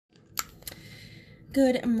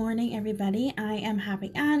Good morning, everybody. I am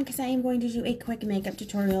hopping on because I am going to do a quick makeup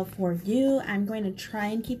tutorial for you. I'm going to try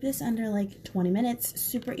and keep this under like 20 minutes.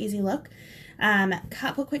 Super easy look.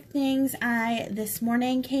 Couple quick things. I this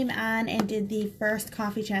morning came on and did the first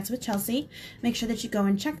coffee chats with Chelsea. Make sure that you go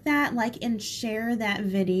and check that, like and share that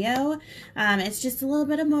video. It's just a little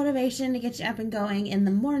bit of motivation to get you up and going in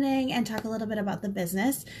the morning and talk a little bit about the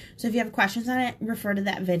business. So if you have questions on it, refer to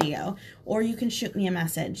that video, or you can shoot me a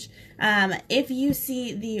message. If you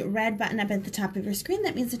see the red button up at the top of your screen,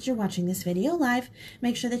 that means that you're watching this video live.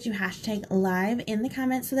 Make sure that you hashtag live in the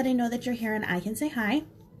comments so that I know that you're here and I can say hi.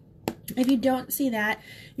 If you don't see that,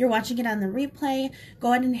 you're watching it on the replay,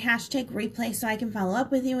 go ahead and hashtag replay so I can follow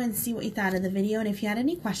up with you and see what you thought of the video and if you had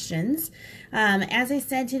any questions. As I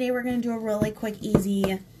said, today we're going to do a really quick,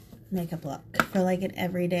 easy makeup look for like an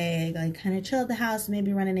everyday, like kind of chill at the house,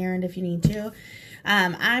 maybe run an errand if you need to.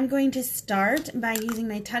 I'm going to start by using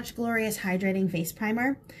my Touch Glorious Hydrating Face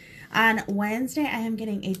Primer. On Wednesday, I am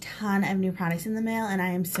getting a ton of new products in the mail, and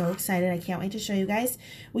I am so excited. I can't wait to show you guys.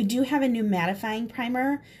 We do have a new mattifying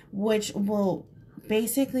primer, which will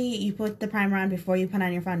basically, you put the primer on before you put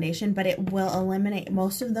on your foundation, but it will eliminate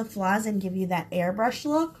most of the flaws and give you that airbrush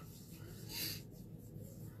look,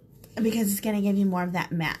 because it's going to give you more of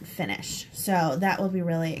that matte finish. So that will be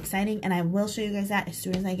really exciting, and I will show you guys that as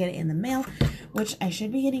soon as I get it in the mail, which I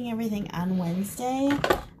should be getting everything on Wednesday.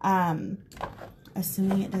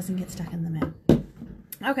 Assuming it doesn't get stuck in the mail.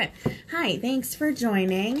 Okay, hi, thanks for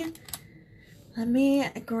joining. Let me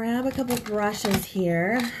grab a couple brushes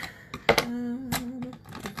here. Let's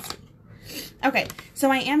see. Okay,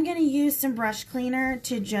 so I am going to use some brush cleaner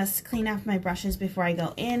to just clean off my brushes before I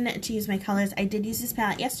go in to use my colors. I did use this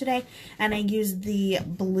palette yesterday, and I used the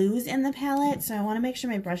blues in the palette, so I want to make sure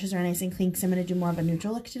my brushes are nice and clean because I'm going to do more of a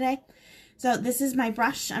neutral look today. So this is my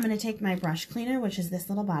brush. I'm going to take my brush cleaner, which is this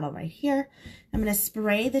little bottle right here. I'm going to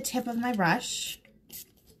spray the tip of my brush,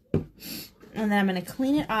 and then I'm going to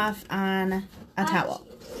clean it off on a towel.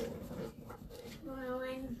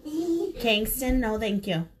 Kingston, no thank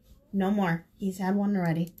you. No more. He's had one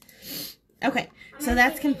already. Okay, so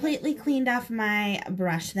that's completely cleaned off my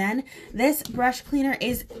brush then. This brush cleaner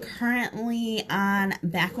is currently on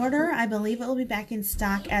back order. I believe it will be back in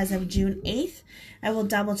stock as of June 8th. I will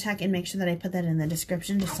double check and make sure that I put that in the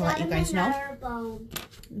description just to let you guys know.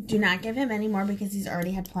 Do not give him any more because he's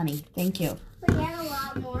already had plenty. Thank you. But he had a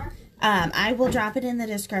lot more. I will drop it in the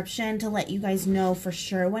description to let you guys know for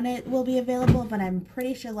sure when it will be available, but I'm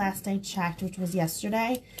pretty sure last I checked, which was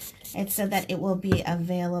yesterday, it said that it will be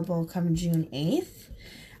available come June 8th.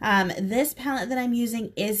 This palette that I'm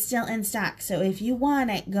using is still in stock, so if you want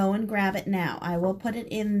it, go and grab it now. I will put it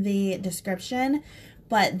in the description,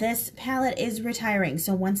 but this palette is retiring,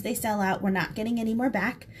 so once they sell out, we're not getting any more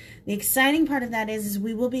back. The exciting part of that is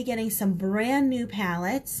we will be getting some brand new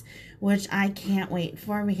palettes, which I can't wait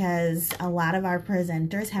for because a lot of our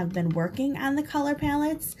presenters have been working on the color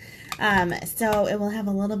palettes. So it will have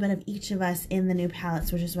a little bit of each of us in the new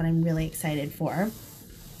palettes, which is what I'm really excited for.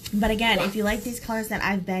 But again, if you like these colors that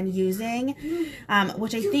I've been using,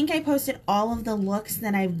 which I think I posted all of the looks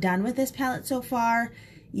that I've done with this palette so far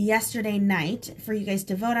yesterday night for you guys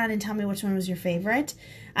to vote on and tell me which one was your favorite.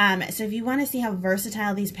 So if you want to see how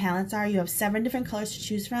versatile these palettes are, you have 7 different colors to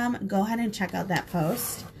choose from. Go ahead and check out that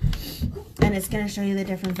post. And it's going to show you the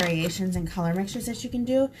different variations and color mixtures that you can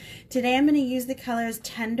do. Today I'm going to use the colors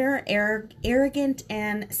Tender, Arrogant,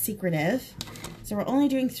 and Secretive. So we're only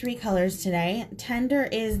doing 3 colors today. Tender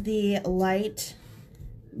is the light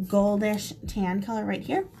goldish tan color right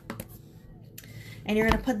here. And you're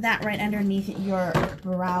going to put that right underneath your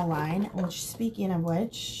brow line, which, speaking of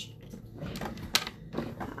which,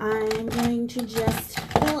 I'm going to just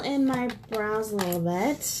fill in my brows a little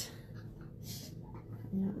bit.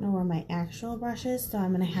 I don't know where my actual brush is, so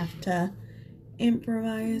I'm going to have to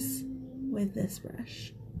improvise with this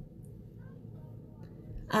brush.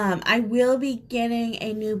 I will be getting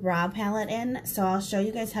a new brow palette in, so I'll show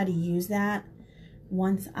you guys how to use that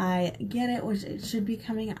once I get it, which it should be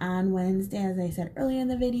coming on Wednesday, as I said earlier in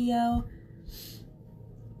the video.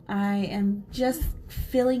 I am just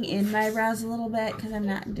filling in my brows a little bit because I'm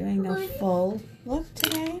not doing a full look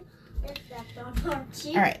today.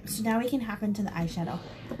 Alright, so now we can hop into the eyeshadow.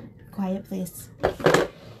 Quiet, please.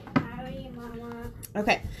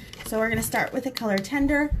 Okay, so we're going to start with the color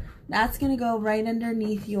Tender. That's going to go right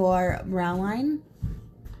underneath your brow line.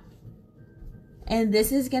 And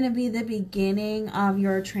this is going to be the beginning of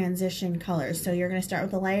your transition colors. So you're going to start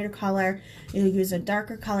with a lighter color. You'll use a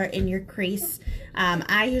darker color in your crease.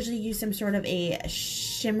 I usually use some sort of a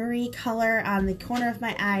shimmery color on the corner of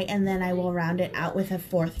my eye, and then I will round it out with a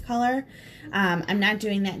fourth color. I'm not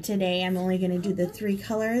doing that today. I'm only going to do the 3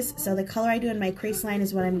 colors. So the color I do in my crease line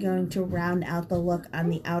is what I'm going to round out the look on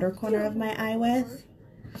the outer corner of my eye with,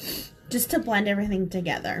 just to blend everything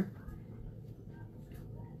together.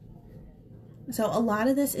 So a lot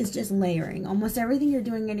of this is just layering. Almost everything you're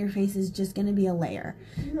doing in your face is just going to be a layer.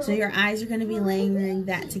 So your eyes are going to be layering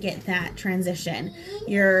that to get that transition.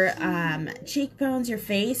 Your cheekbones, your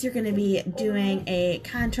face, you're going to be doing a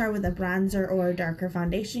contour with a bronzer or a darker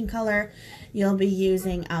foundation color. You'll be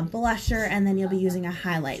using a blusher, and then you'll be using a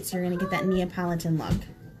highlight. So you're going to get that Neapolitan look.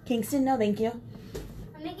 Kingston, no thank you.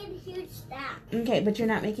 I'm making a huge stack. Okay, but you're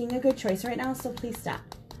not making a good choice right now, so please stop.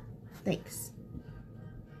 Thanks.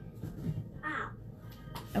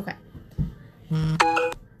 Okay.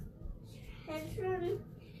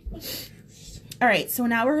 All right, so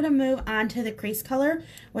now we're going to move on to the crease color,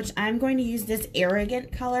 which I'm going to use this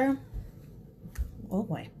Arrogant color. Oh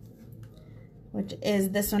boy. Which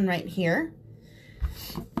is this one right here.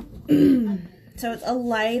 So it's a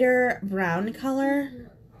lighter brown color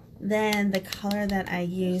than the color that I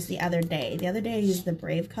used the other day. The other day I used the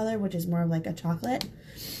Brave color, which is more of like a chocolate.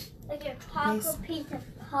 Like a chocolate piece of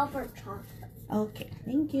covered chocolate. Okay,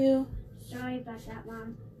 thank you. Sorry about that,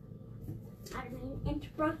 Mom. I didn't mean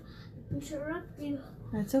to interrupt you.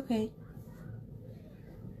 That's okay.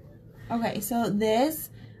 Okay, so this,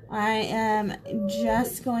 I am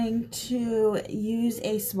just going to use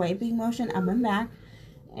a swiping motion on my back.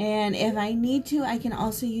 And if I need to, I can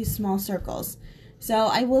also use small circles. So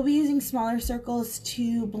I will be using smaller circles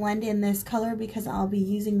to blend in this color because I'll be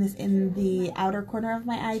using this in the outer corner of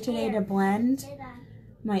my eye today to blend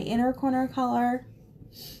my inner corner color,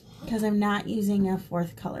 because I'm not using a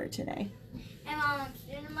fourth color today. And Mom, I'm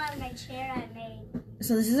sitting on my chair I made.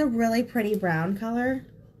 So this is a really pretty brown color.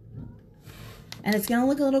 And it's going to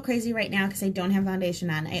look a little crazy right now because I don't have foundation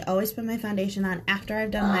on. I always put my foundation on after I've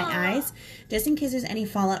done my eyes, just in case there's any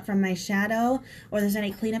fallout from my shadow or there's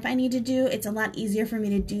any cleanup I need to do. It's a lot easier for me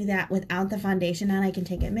to do that without the foundation on. I can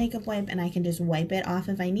take a makeup wipe and I can just wipe it off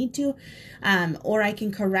if I need to. Or I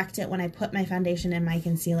can correct it when I put my foundation and my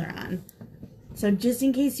concealer on. So just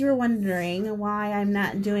in case you were wondering why I'm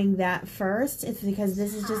not doing that first, it's because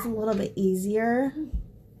this is just a little bit easier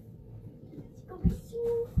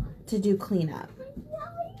to do cleanup.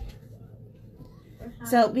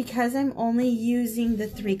 So because I'm only using the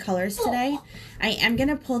 3 colors today, I am going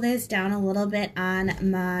to pull this down a little bit on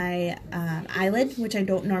my eyelid, which I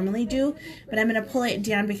don't normally do, but I'm going to pull it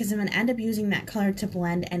down because I'm going to end up using that color to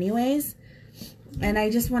blend anyways. And I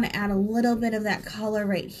just want to add a little bit of that color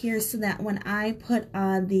right here so that when I put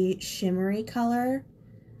on the shimmery color,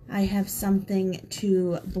 I have something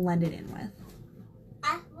to blend it in with. I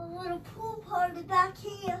have a little pool party back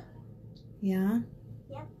here. Yeah?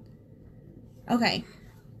 Yep. Okay.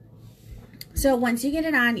 So once you get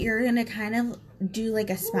it on, you're going to kind of do like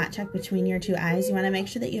a spot check between your 2 eyes. You want to make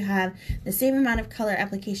sure that you have the same amount of color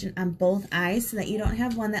application on both eyes so that you don't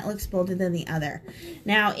have one that looks bolder than the other.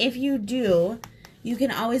 Now, if you do, you can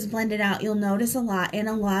always blend it out. You'll notice a lot in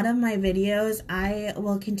a lot of my videos, I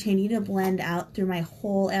will continue to blend out through my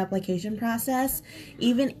whole application process.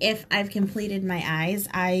 Even if I've completed my eyes,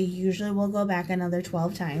 I usually will go back another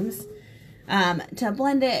 12 times. To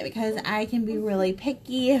blend it because I can be really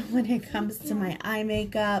picky when it comes to my eye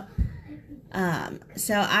makeup.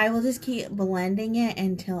 So I will just keep blending it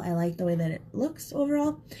until I like the way that it looks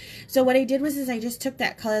overall. So what I did was I just took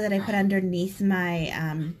that color that I put underneath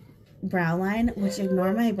my brow line, which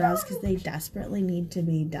ignore my brows because they desperately need to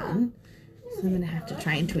be done. So I'm going to have to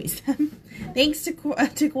try and tweeze them. Thanks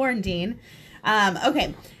to quarantine.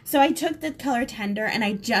 Okay, so I took the color Tender and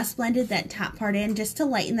I just blended that top part in just to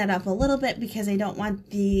lighten that up a little bit because I don't want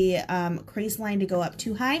the crease line to go up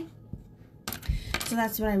too high. So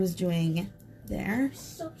that's what I was doing there. I'm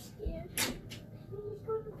so scared. It's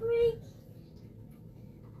going to break.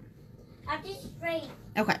 I just sprayed.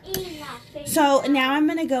 Okay, so now I'm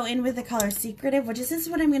going to go in with the color Secretive, which is this is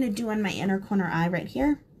what I'm going to do on my inner corner eye right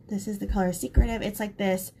here. This is the color Secretive. It's like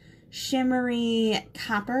this shimmery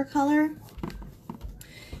copper color.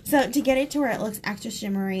 So to get it to where it looks extra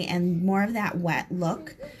shimmery and more of that wet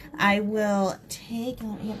look, I will take,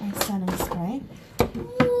 let me get my setting spray.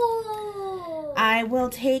 Whoa. I will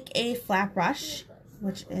take a flat brush,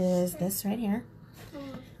 which is this right here.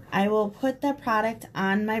 I will put the product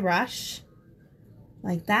on my brush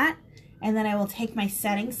like that, and then I will take my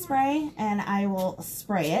setting spray and I will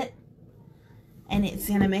spray it. and it's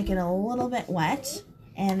going to make it a little bit wet,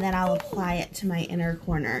 and then I'll apply it to my inner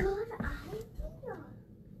corner. Good idea.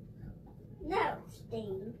 No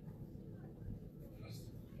stain.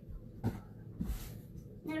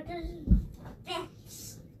 Now this is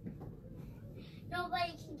fence.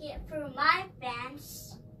 Nobody can get through my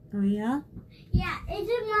fence. Oh, yeah? Yeah, it's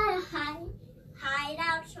in my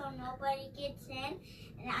hideout so nobody gets in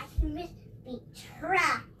and I can be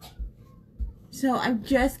trapped. So I'm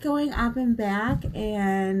just going up and back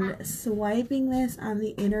and swiping this on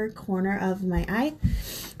the inner corner of my eye.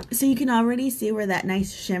 So you can already see where that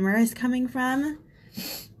nice shimmer is coming from.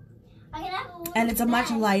 And it's a much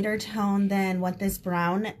lighter tone than what this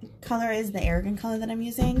brown color is, the arrogant color that I'm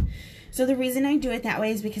using. So the reason I do it that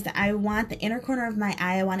way is because I want the inner corner of my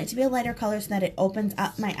eye, I want it to be a lighter color so that it opens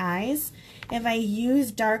up my eyes. If I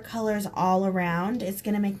use dark colors all around, it's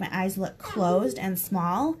going to make my eyes look closed and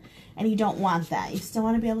small. And you don't want that. You still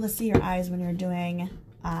want to be able to see your eyes when you're doing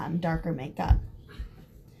darker makeup.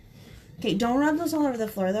 Okay, don't rub those all over the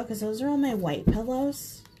floor though, because those are all my white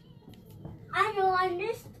pillows. I know, I'm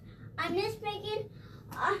just making,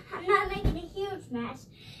 I'm not making a huge mess.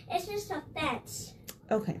 It's just a fence.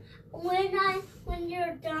 Okay. When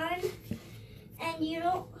you're done, and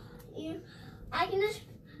I can just,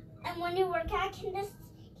 and when you work, I can just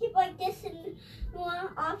keep like this, and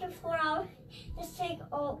after 4 hours, just take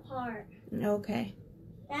all apart. Okay.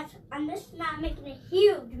 I'm just not making a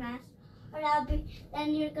huge mess, or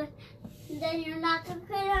then you're not gonna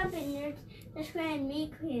clean up, and you're just gonna make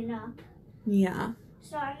me clean up. Yeah.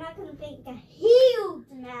 So I'm not gonna make a huge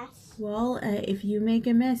mess. Well, if you make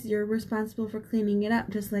a mess, you're responsible for cleaning it up.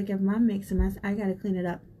 Just like if Mom makes a mess, I gotta clean it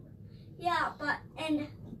up. Yeah, but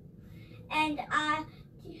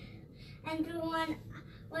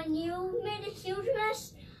when you made a huge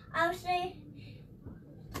mess, I would say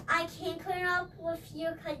I can't clean up with you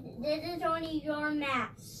because this is only your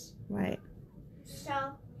mess. Right.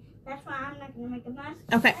 So that's why I'm not gonna make a mess.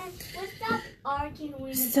 Okay. And we'll stop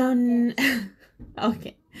arguing. So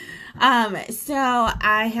okay. So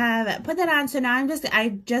I have put that on. So now I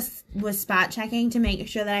just was spot checking to make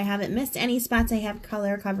sure that I haven't missed any spots. I have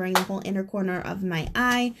color covering the whole inner corner of my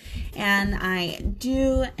eye, and I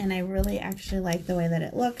do, and I really actually like the way that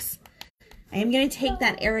it looks. I am going to take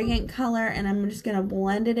that arrogant color and I'm just going to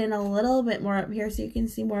blend it in a little bit more up here so you can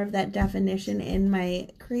see more of that definition in my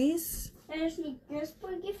crease. I just need this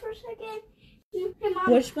blinky for a second. Hey,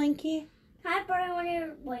 Mom. Which blinky? Can I borrow one of your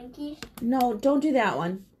blinkies? No, don't do that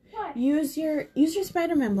one. What? Use your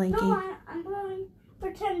Spider-Man blinky. No, I'm going to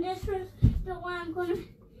pretend this was the one I'm going to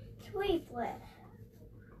sweep with.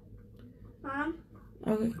 Mom?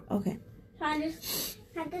 Okay. Can I just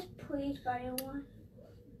please borrow one?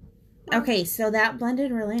 Okay, so that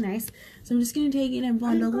blended really nice. So I'm just going to take it and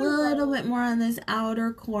blend a little bit more on this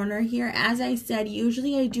outer corner here. As I said,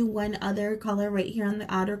 usually I do one other color right here on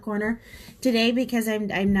the outer corner. Today, because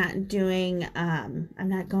I'm not doing, I'm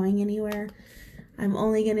not going anywhere, I'm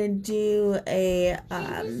only going to do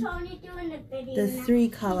the 3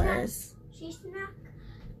 colors.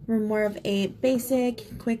 For more of a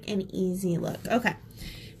basic, quick, and easy look. Okay,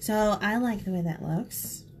 so I like the way that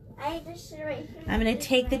looks. I'm going to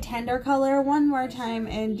take the tender color one more time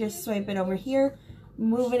and just swipe it over here.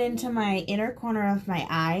 Move it into my inner corner of my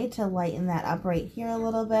eye to lighten that up right here a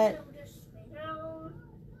little bit.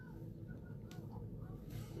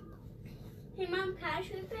 Hey Mom, can I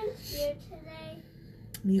sweep in here today?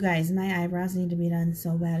 You guys, my eyebrows need to be done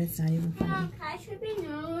so bad it's not even funny. Hey Mom, can I sweep in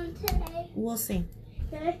your room today? We'll see.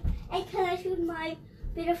 And can I sweep my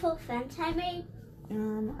beautiful fence I made?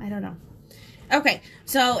 I don't know. Okay,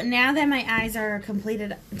 so now that my eyes are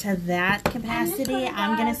completed to that capacity,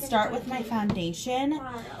 I'm going to start with my foundation.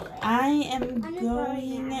 I am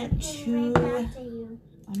going to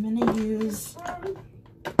use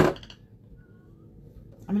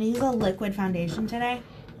a liquid foundation today.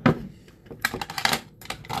 And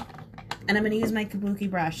I'm going to use my kabuki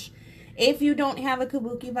brush. If you don't have a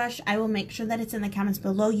kabuki brush, I will make sure that it's in the comments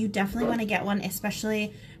below. You definitely want to get one,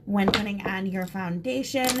 especially when putting on your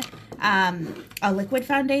foundation, a liquid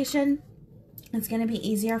foundation. It's going to be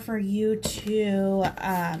easier for you to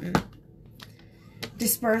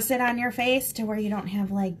disperse it on your face to where you don't have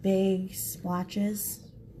like big splotches.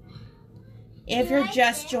 If you're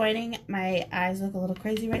just joining, my eyes look a little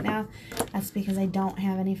crazy right now. That's because I don't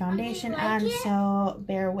have any foundation on, so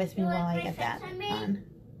bear with me while I get that on.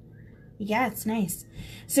 Yeah, it's nice.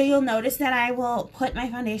 So you'll notice that I will put my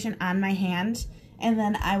foundation on my hand, and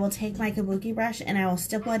then I will take my kabuki brush and I will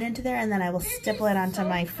stipple it into there, and then I will stipple it onto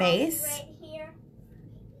my face.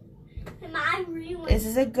 This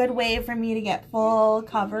is a good way for me to get full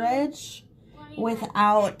coverage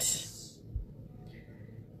without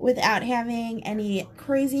without having any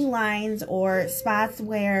crazy lines or spots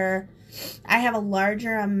where I have a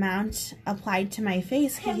larger amount applied to my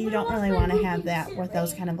face, because you don't really want to have that with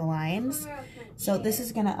those kind of lines. So this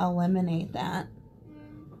is going to eliminate that,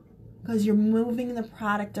 because you're moving the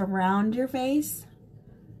product around your face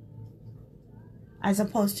as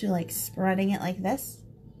opposed to like spreading it like this.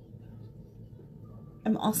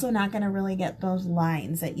 I'm also not going to really get those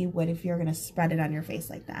lines that you would if you're going to spread it on your face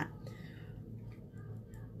like that.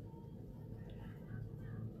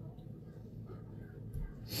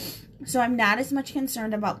 So I'm not as much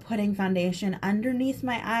concerned about putting foundation underneath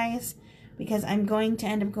my eyes, because I'm going to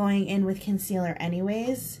end up going in with concealer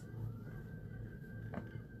anyways.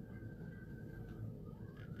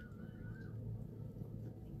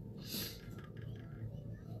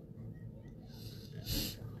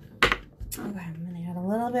 Okay, I'm going to add a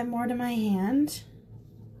little bit more to my hand.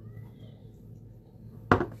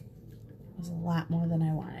 There's a lot more than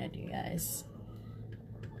I wanted, you guys.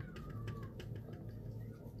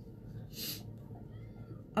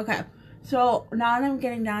 Okay, so now that I'm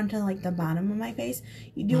getting down to like the bottom of my face,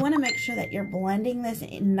 you do want to make sure that you're blending this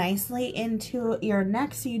in nicely into your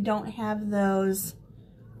neck so you don't have those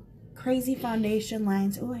crazy foundation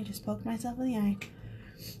lines. Oh, I just poked myself in the eye.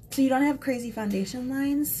 So you don't have crazy foundation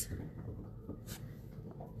lines.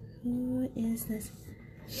 Who is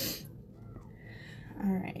this?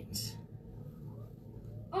 Alright.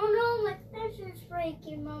 Oh no, my fish is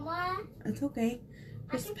breaking, Mama. It's okay.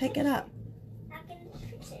 Just pick it up.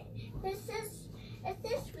 It's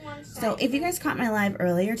this one side. So if you guys caught my live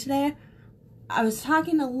earlier today, I was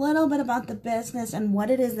talking a little bit about the business and what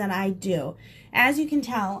it is that I do. As you can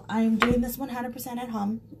tell, I'm doing this 100% at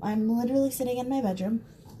home. I'm literally sitting in my bedroom,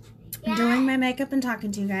 doing my makeup and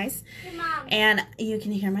talking to you guys. Hey, Mom. And you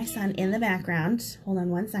can hear my son in the background. Hold on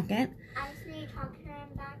one second. I just need to talk to him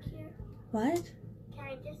back here. What? Can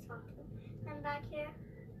I just talk to him back here?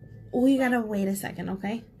 Oh, you gotta wait a second,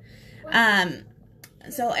 okay?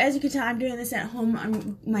 So as you can tell, I'm doing this at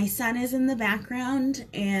home. My son is in the background,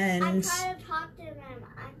 and I'm trying to talk to him.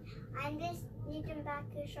 I just need him back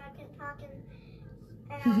here so I can talk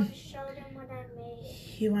and I'll show them what I made.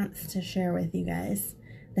 He wants to share with you guys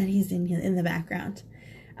that he's in the background.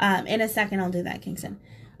 In a second, I'll do that, Kingston.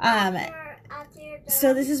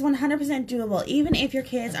 So this is 100% doable. Even if your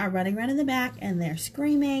kids are running around in the back and they're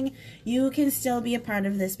screaming, you can still be a part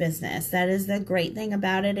of this business. That is the great thing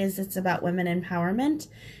about it, is it's about women empowerment,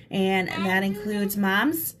 and that includes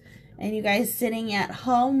moms and you guys sitting at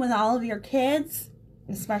home with all of your kids,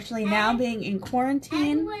 especially now being in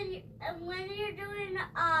quarantine. And when you're doing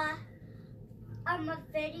a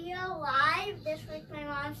video live, this week my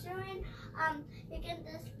mom's doing, you can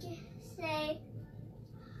just say,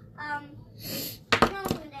 no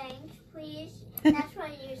names, please. That's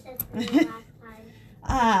what you said to me last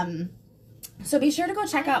time. So be sure to go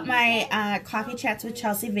check out my Coffee Chats with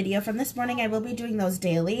Chelsea video from this morning. I will be doing those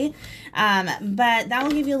daily. But that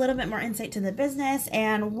will give you a little bit more insight to the business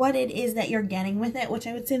and what it is that you're getting with it, which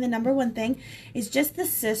I would say the number one thing is just the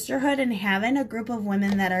sisterhood and having a group of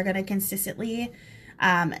women that are going to consistently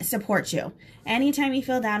support you. Anytime you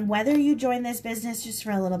feel down, whether you join this business just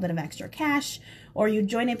for a little bit of extra cash or you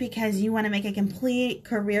join it because you want to make a complete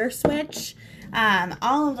career switch,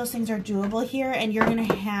 all of those things are doable here, and you're going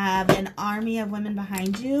to have an army of women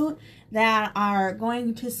behind you that are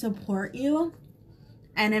going to support you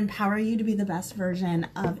and empower you to be the best version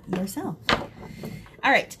of yourself.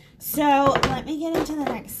 All right, so let me get into the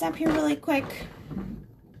next step here really quick.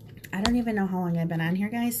 I don't even know how long I've been on here,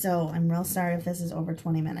 guys, so I'm real sorry if this is over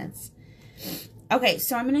 20 minutes. Okay,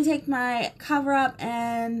 so I'm going to take my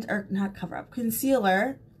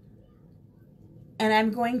concealer, and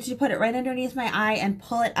I'm going to put it right underneath my eye and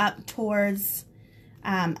pull it up towards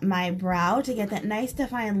my brow to get that nice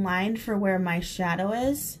defined line for where my shadow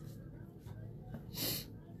is.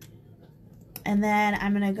 And then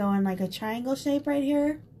I'm going to go in like a triangle shape right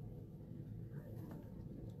here.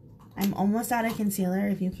 I'm almost out of concealer,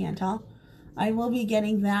 if you can't tell. I will be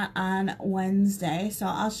getting that on Wednesday, so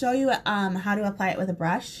I'll show you how to apply it with a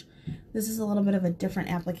brush. This is a little bit of a different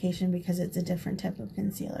application because it's a different type of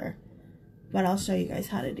concealer, but I'll show you guys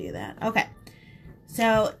how to do that. Okay,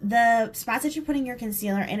 so the spots that you're putting your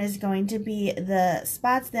concealer in is going to be the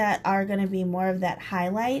spots that are going to be more of that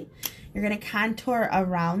highlight. You're going to contour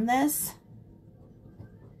around this.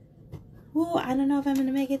 Ooh, I don't know if I'm going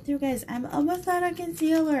to make it through, guys. I'm almost out of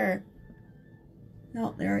concealer.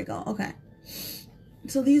 No, there we go. Okay.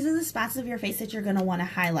 So these are the spots of your face that you're going to want to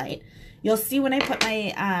highlight. You'll see when I put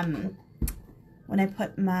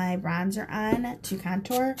my bronzer on to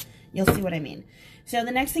contour, you'll see what I mean. So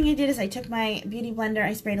the next thing I did is I took my beauty blender,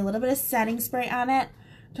 I sprayed a little bit of setting spray on it,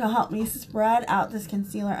 to help me spread out this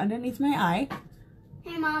concealer underneath my eye.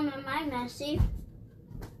 Hey, Mom, am I messy?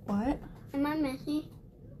 What? Am I messy?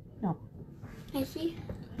 No. Messy?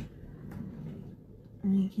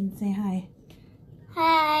 And you can say hi.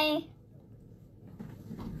 Hi.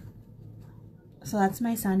 So that's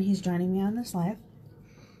my son. He's joining me on this live.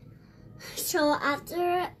 So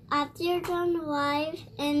after you're done live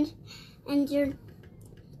and you're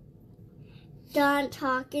done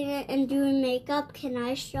talking and doing makeup, can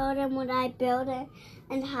I show them what I built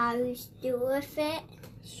and how you do with it?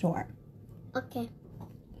 Sure. Okay.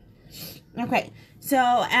 Okay,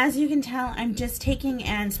 so as you can tell, I'm just taking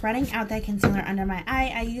and spreading out that concealer under my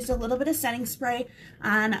eye. I used a little bit of setting spray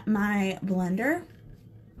on my blender.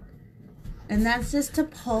 And that's just to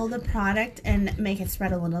pull the product and make it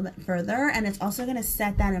spread a little bit further. And it's also going to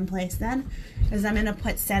set that in place then, because I'm going to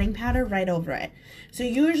put setting powder right over it. So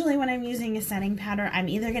usually when I'm using a setting powder, I'm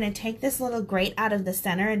either going to take this little grate out of the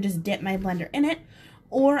center and just dip my blender in it,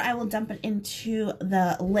 or I will dump it into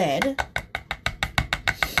the lid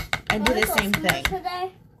and do the same thing.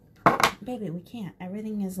 Today? Baby, we can't.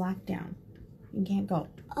 Everything is locked down. You can't go.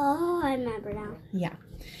 Oh, I remember now. Yeah.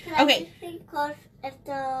 Can Okay. I just think close at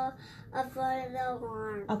the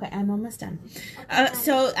alarm? Okay, I'm almost done.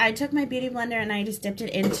 So I took my beauty blender and I just dipped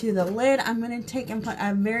it into the lid. I'm going to take and put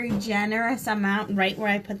a very generous amount right where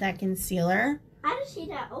I put that concealer. I didn't see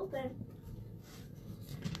that open.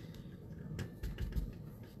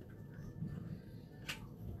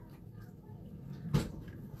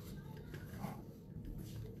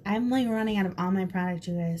 I'm like running out of all my product,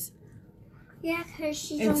 you guys. Yeah, because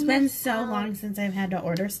she's It's been so long since I've had to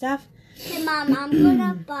order stuff. Hey, Mom, I'm going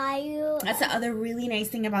to buy you... That's the other really nice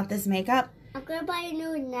thing about this makeup. I'm going to buy you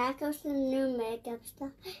new necklace and new makeup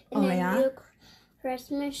stuff. And new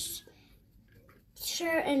Christmas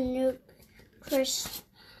shirt and new Christmas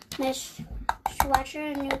sweater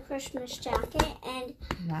and new Christmas jacket and...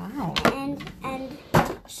 Wow. And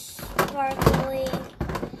sparkly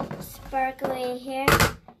hair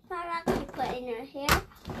product you put in your hair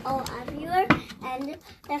all everywhere, and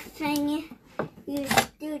the thing you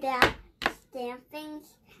do that stamp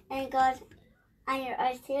things and it goes on your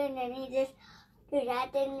eyes too, and then you just do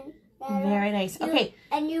that thing. Very nice. Okay.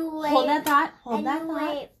 And you wait. Hold that thought. Hold that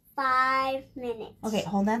thought. Wait 5 minutes. Okay,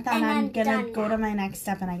 hold that thought. And I'm gonna go to my next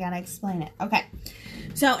step and I gotta explain it. Okay.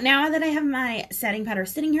 So now that I have my setting powder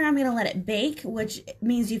sitting here, I'm going to let it bake, which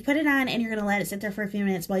means you put it on and you're going to let it sit there for a few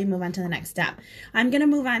minutes while you move on to the next step. I'm going to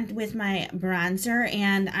move on with my bronzer,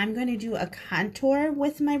 and I'm going to do a contour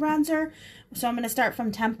with my bronzer. So I'm going to start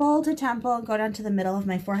from temple to temple and go down to the middle of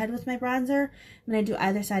my forehead with my bronzer. I'm going to do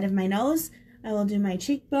either side of my nose. I will do my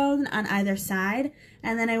cheekbone on either side,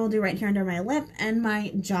 and then I will do right here under my lip and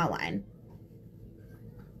my jawline.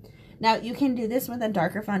 Now, you can do this with a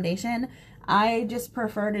darker foundation. I just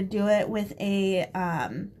prefer to do it with a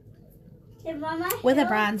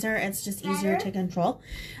bronzer. It's just easier to control.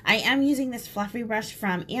 I am using this fluffy brush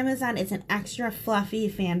from Amazon. It's an extra fluffy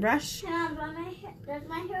fan brush. Does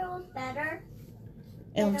my hair look better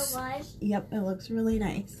It than looks, it was? Yep, it looks really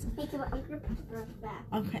nice. Thank you. I'm going to put the brush back.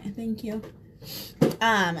 Okay, thank you.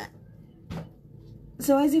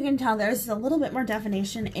 So as you can tell, there's a little bit more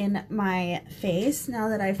definition in my face now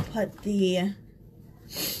that I've put the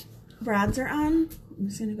bronzer on. I'm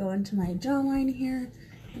just going to go into my jawline here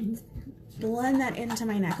and blend that into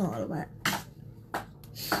my neck a little bit.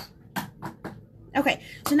 Okay,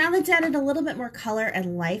 so now that's added a little bit more color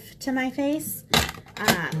and life to my face,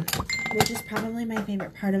 which is probably my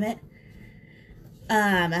favorite part of it.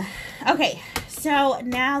 Okay, so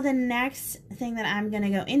now the next thing that I'm going to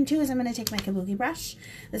go into is I'm going to take my kabuki brush.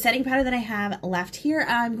 The setting powder that I have left here,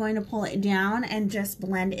 I'm going to pull it down and just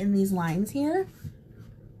blend in these lines here,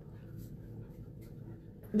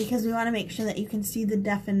 because we want to make sure that you can see the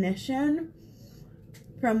definition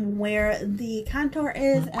from where the contour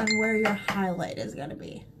is and where your highlight is going to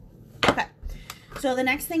be. Okay, so the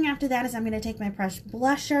next thing after that is I'm going to take my Fresh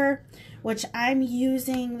blusher, which I'm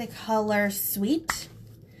using the color Sweet.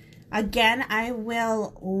 Again, I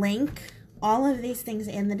will link all of these things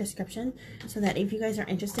in the description so that if you guys are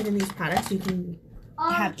interested in these products, you can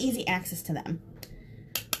have easy access to them.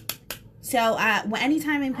 So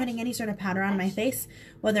anytime I'm putting any sort of powder on my face,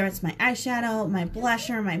 whether it's my eyeshadow, my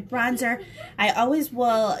blusher, my bronzer, I always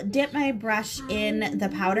will dip my brush in the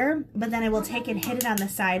powder, but then I will take and hit it on the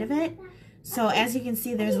side of it. So as you can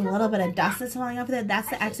see, there's a little bit of dust that's falling off there. That's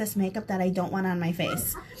the excess makeup that I don't want on my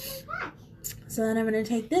face. So then I'm going to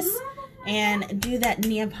take this and do that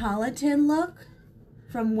Neapolitan look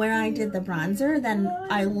from where I did the bronzer. Then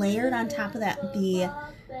I layered on top of that the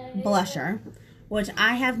blusher, which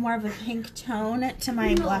I have more of a pink tone to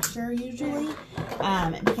my blusher usually,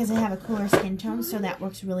 because I have a cooler skin tone, so that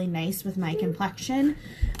works really nice with my complexion.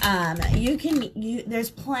 There's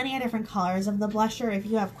plenty of different colors of the blusher. If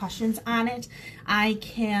you have questions on it, I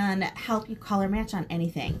can help you color match on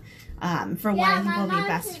anything for what I think will be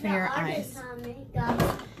best for your eyes.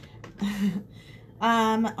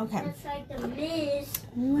 Okay. It's like the mist.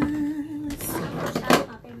 Let's see.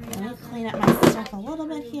 Let me clean up my stuff a little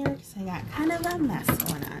bit here because I got kind of a mess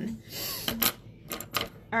going on.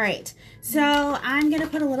 All right, so I'm going to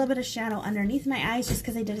put a little bit of shadow underneath my eyes just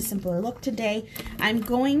because I did a simpler look today. I'm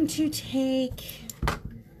going to take,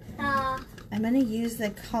 I'm going to use the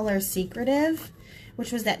color Secretive,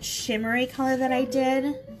 which was that shimmery color that I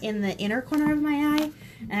did in the inner corner of my eye.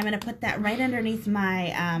 And I'm going to put that right underneath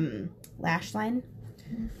my lash line.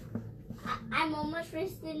 I'm almost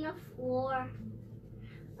resting the floor.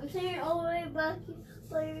 I'm sitting all the way back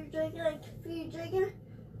while you're drinking, like, you're drinking.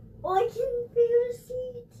 Oh, I can feel the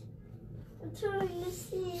seat. I'm turning the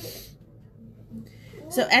seat.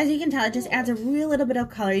 So as you can tell, it just adds a real little bit of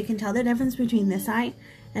color. You can tell the difference between this eye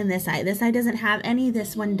and this eye. This eye doesn't have any,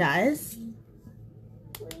 this one does.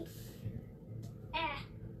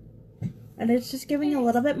 And it's just giving a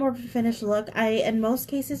little bit more of a finished look. In most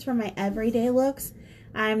cases, for my everyday looks,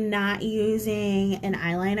 I'm not using an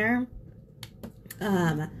eyeliner.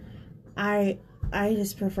 I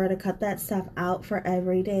just prefer to cut that stuff out for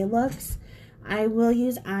everyday looks. I will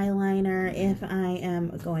use eyeliner if I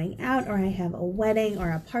am going out or I have a wedding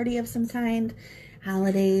or a party of some kind.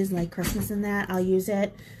 Holidays like Christmas and that, I'll use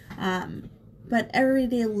it. But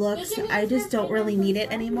everyday looks, I just don't really need it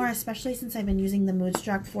anymore, especially since I've been using the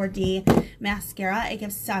Moodstruck 4D mascara. It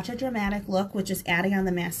gives such a dramatic look with just adding on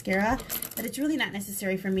the mascara that it's really not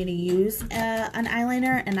necessary for me to use an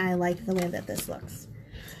eyeliner, and I like the way that this looks.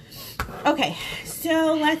 Okay,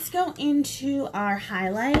 so let's go into our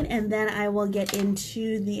highlight, and then I will get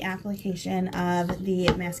into the application of the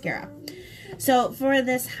mascara. So for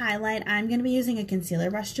this highlight, I'm going to be using a concealer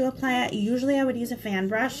brush to apply it. Usually I would use a fan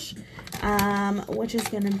brush, which is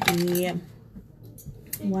going to be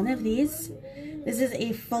one of these. This is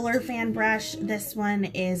a fuller fan brush. This one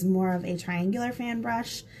is more of a triangular fan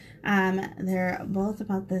brush. They're both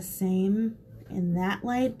about the same in that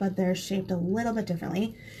light, but they're shaped a little bit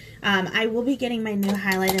differently. I will be getting my new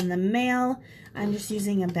highlight in the mail. I'm just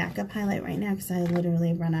using a backup highlight right now because I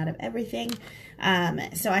literally run out of everything.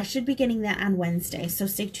 So I should be getting that on Wednesday. So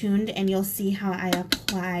stay tuned and you'll see how I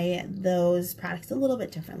apply those products a little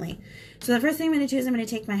bit differently. So the first thing I'm going to do is I'm going to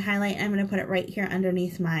take my highlight and I'm going to put it right here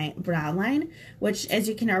underneath my brow line, which, as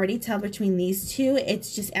you can already tell between these two,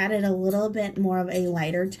 it's just added a little bit more of a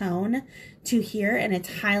lighter tone to here, and it's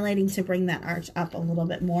highlighting to bring that arch up a little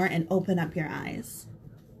bit more and open up your eyes.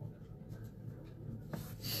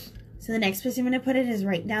 So the next place I'm going to put it is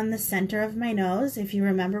right down the center of my nose. If you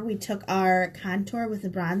remember, we took our contour with the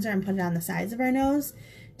bronzer and put it on the sides of our nose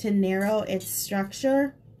to narrow its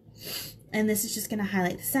structure. And this is just going to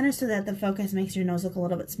highlight the center so that the focus makes your nose look a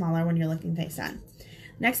little bit smaller when you're looking face on.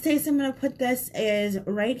 Next place I'm going to put this is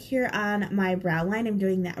right here on my brow line. I'm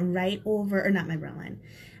doing that right over, or not my brow line,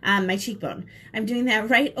 my cheekbone. I'm doing that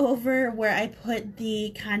right over where I put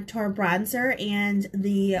the contour bronzer and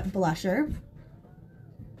the blusher.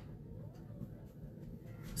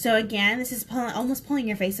 So again, this is almost pulling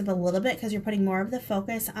your face up a little bit because you're putting more of the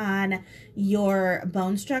focus on your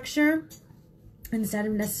bone structure instead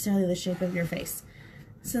of necessarily the shape of your face.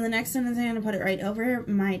 So the next one is I'm going to put it right over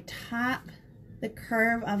my top, the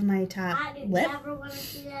curve of my top lip. I never want to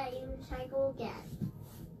see that unicycle again.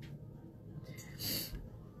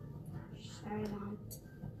 Sorry, Mom.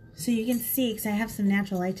 So you can see, because I have some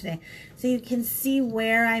natural light today, so you can see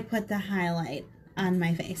where I put the highlight on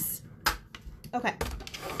my face. Okay.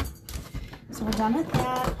 So we're done with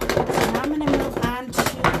that. So now I'm going to move on to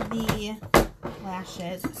the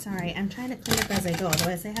lashes. Sorry, I'm trying to clean up as I go,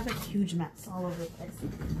 otherwise I have a huge mess all over the place.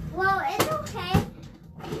 Well, it's okay.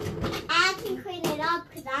 I can clean it up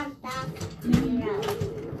because I'm back to clean it up.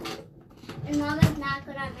 And Mom is not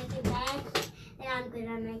good at making beds, and I'm good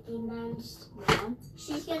at making beds. No.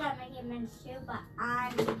 She's good at making beds too, but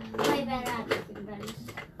I'm way better at making beds.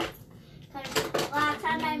 Because last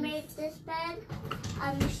time I made this bed,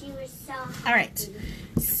 she was so happy. All right,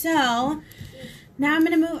 so now I'm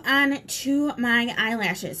going to move on to my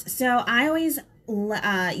eyelashes. So I always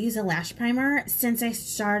use a lash primer. Since I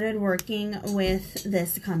started working with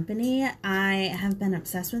this company, I have been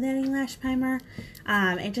obsessed with adding lash primer.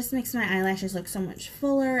 It just makes my eyelashes look so much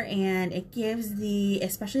fuller, and it gives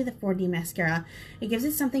especially the 4D mascara, it gives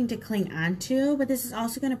it something to cling on to, but this is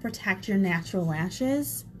also going to protect your natural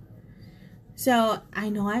lashes. So, I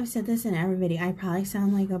know I've said this in every video. I probably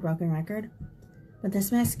sound like a broken record. But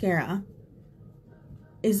this mascara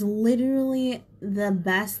is literally the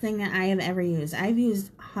best thing that I have ever used. I've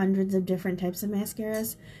used hundreds of different types of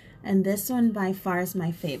mascaras. And this one by far is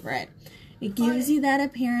my favorite. It gives you that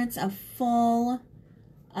appearance of full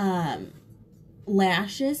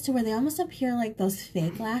lashes to where they almost appear like those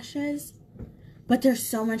fake lashes. But they're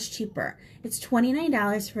so much cheaper. It's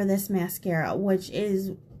 $29 for this mascara, which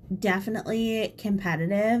is definitely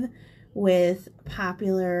competitive with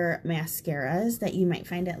popular mascaras that you might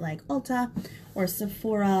find at like Ulta or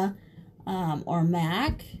Sephora or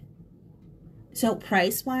MAC. So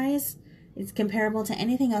price-wise, it's comparable to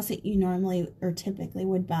anything else that you normally or typically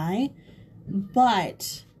would buy.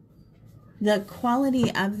 But the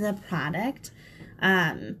quality of the product,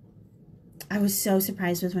 I was so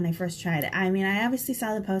surprised with when I first tried it. I mean, I obviously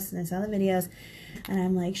saw the posts and I saw the videos, and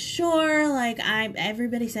I'm like, sure, like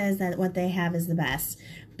everybody says that what they have is the best.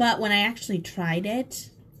 But when I actually tried it,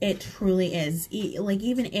 it truly is. Like,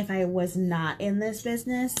 even if I was not in this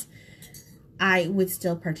business, I would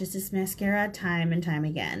still purchase this mascara time and time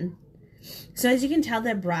again. So as you can tell,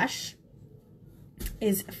 the brush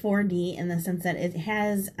is 4D in the sense that it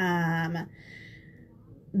has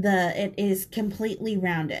it is completely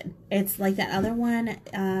rounded. It's like that other one,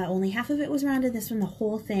 only half of it was rounded. This one, the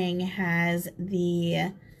whole thing has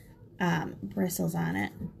the bristles on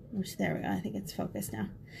it, which, there we go. I think it's focused now.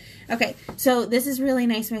 Okay, so this is really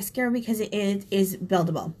nice mascara because it is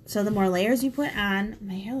buildable. So the more layers you put on,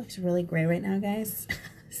 my hair looks really gray right now, guys.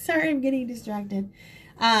 Sorry, I'm getting distracted.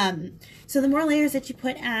 So the more layers that you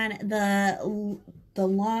put on, the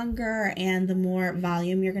longer and the more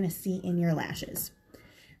volume you're going to see in your lashes.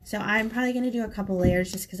 So I'm probably going to do a couple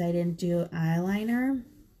layers just because I didn't do eyeliner.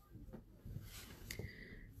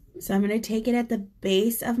 So I'm going to take it at the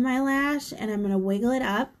base of my lash and I'm going to wiggle it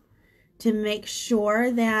up to make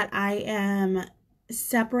sure that I am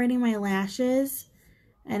separating my lashes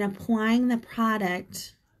and applying the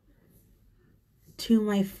product to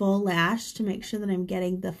my full lash to make sure that I'm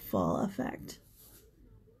getting the full effect.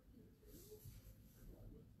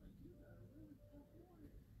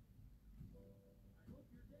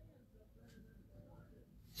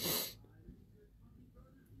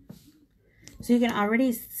 So you can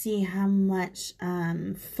already see how much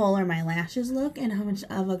fuller my lashes look and how much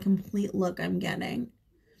of a complete look I'm getting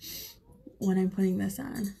when I'm putting this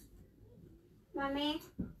on. Mommy?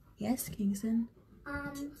 Yes, Kingston?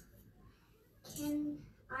 I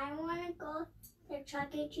want to go to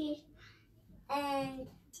Chuck E. Cheese and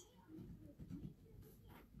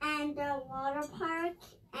the water park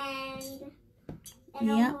and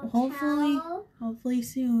yeah, a hotel, hopefully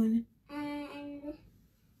soon.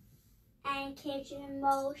 And Kitchen in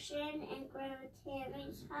Motion and Grandma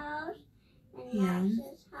Tammy's house and Yeah.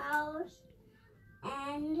 Max's house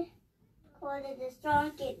and go to the store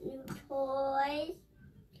and get new toys.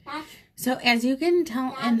 So as you can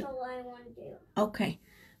tell, that's all I want to do. Okay.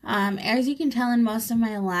 As you can tell in most of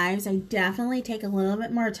my lives, I definitely take a little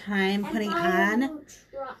bit more time putting on.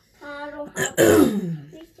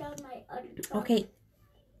 Okay,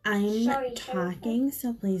 I'm talking,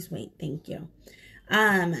 so please wait. Thank you.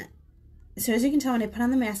 So as you can tell, when I put on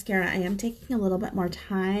the mascara, I am taking a little bit more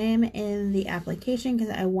time in the application because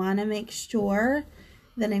I want to make sure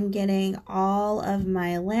that I'm getting all of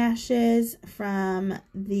my lashes from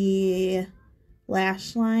the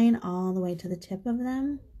lash line all the way to the tip of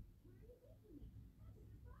them.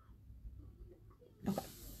 Okay.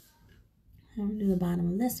 I'm going to do the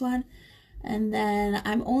bottom of this one. And then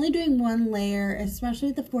I'm only doing one layer,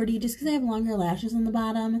 especially with the 4D, just because I have longer lashes on the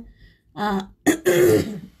bottom.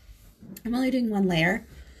 I'm only doing one layer.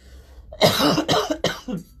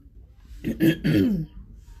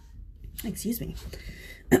 Excuse me.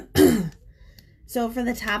 So for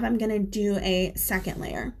the top, I'm going to do a second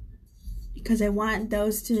layer because I want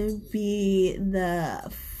those to be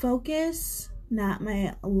the focus, not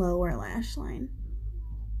my lower lash line.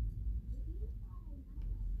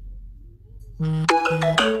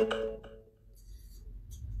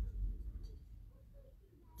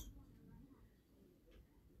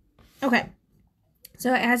 Okay,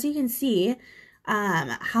 so as you can see,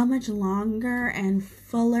 how much longer and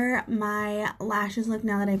fuller my lashes look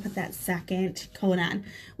now that I put that second coat on,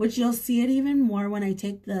 which you'll see it even more when I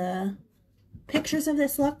take the pictures of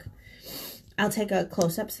this look. I'll take a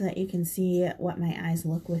close-up so that you can see what my eyes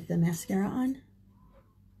look with the mascara on.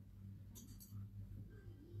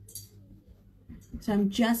 So I'm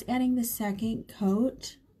just adding the second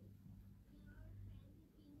coat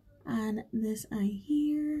on this eye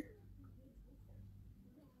here.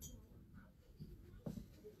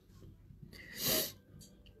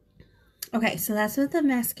 Okay, so that's with the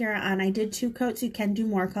mascara on. I did 2 coats. You can do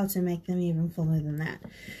more coats and make them even fuller than that.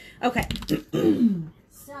 Okay.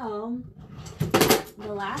 So,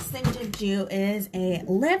 the last thing to do is a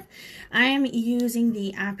lip. I am using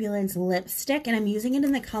the Opulence lipstick, and I'm using it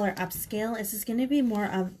in the color Upscale. This is going to be more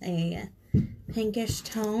of a pinkish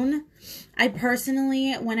tone. I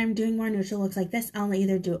personally, when I'm doing more neutral looks like this, I'll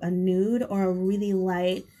either do a nude or a really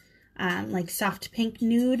light, like soft pink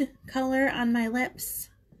nude color on my lips.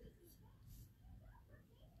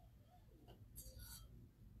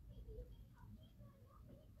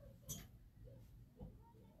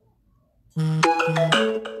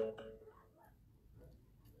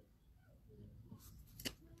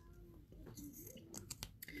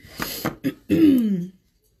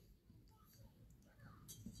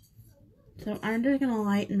 So I'm just going to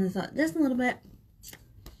lighten this up just a little bit.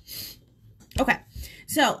 Okay,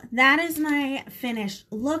 so that is my finished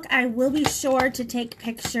look. I will be sure to take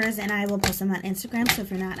pictures and I will post them on Instagram. So if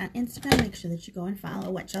you're not on Instagram, make sure that you go and follow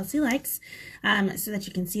What Chelsea Likes so that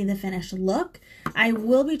you can see the finished look. I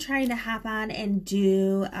will be trying to hop on and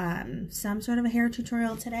do some sort of a hair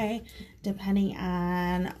tutorial today, depending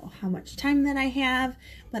on how much time that I have.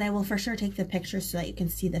 But I will for sure take the pictures so that you can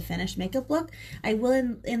see the finished makeup look. I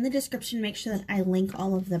will, in the description, make sure that I link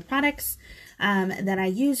all of the products that I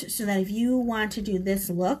use, so that if you want to do this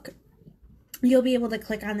look, you'll be able to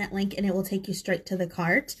click on that link and it will take you straight to the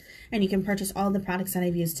cart and you can purchase all the products that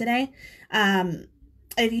I've used today.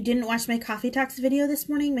 If you didn't watch my Coffee Talks video this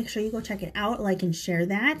morning, make sure you go check it out, like and share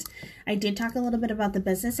that. I did talk a little bit about the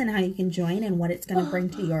business and how you can join and what it's going to bring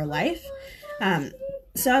to your life.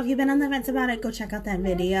 So if you've been on the fence about it, go check out that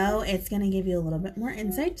video. It's going to give you a little bit more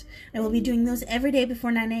insight. I will be doing those every day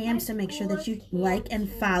before 9 a.m. So make sure that you like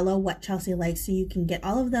and follow What Chelsea Likes so you can get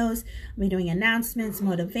all of those. I'll be doing announcements,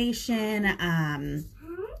 motivation,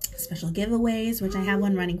 special giveaways, which I have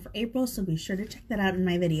one running for April. So be sure to check that out in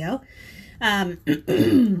my video.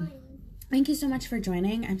 Thank you so much for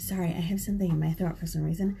joining. I'm sorry, I have something in my throat for some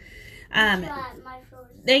reason.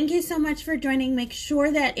 Thank you so much for joining. Make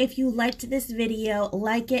sure that if you liked this video,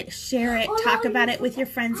 like it, share it, talk about it with your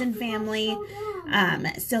friends and family,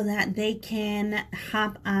 so that they can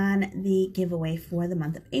hop on the giveaway for the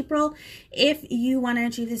month of April. If you want to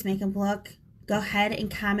achieve this makeup look, go ahead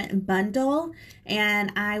and comment bundle,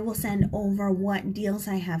 and I will send over what deals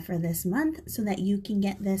I have for this month so that you can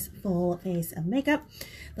get this full face of makeup.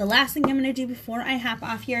 The last thing I'm going to do before I hop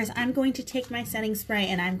off here is I'm going to take my setting spray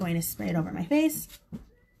and I'm going to spray it over my face.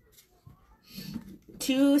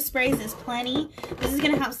 2 sprays is plenty. This is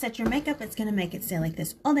going to help set your makeup. It's going to make it stay like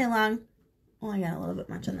this all day long. Oh, I got a little bit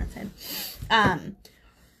much on that side.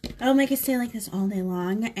 It'll make it stay like this all day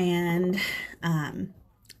long, and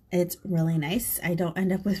it's really nice. I don't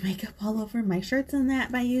end up with makeup all over my shirts and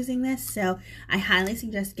that by using this. So I highly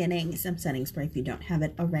suggest getting some setting spray if you don't have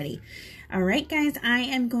it already. All right, guys, I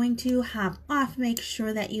am going to hop off. Make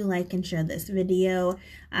sure that you like and share this video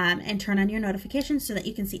and turn on your notifications so that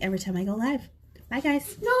you can see every time I go live. Bye,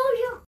 guys. No,